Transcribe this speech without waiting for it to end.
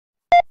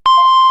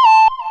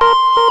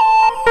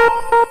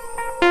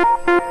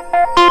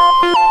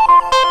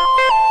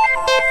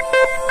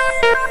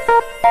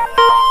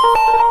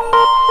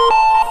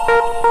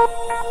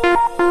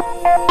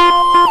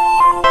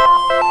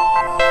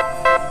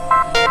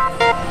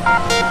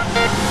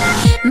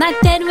My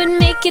bed would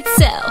make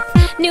itself,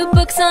 new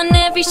books on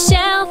every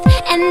shelf,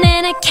 and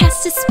then I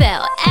cast a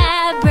spell,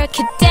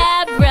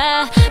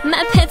 abracadabra.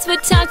 My pets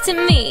would talk to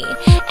me,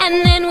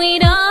 and then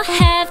we'd all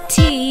have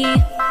tea.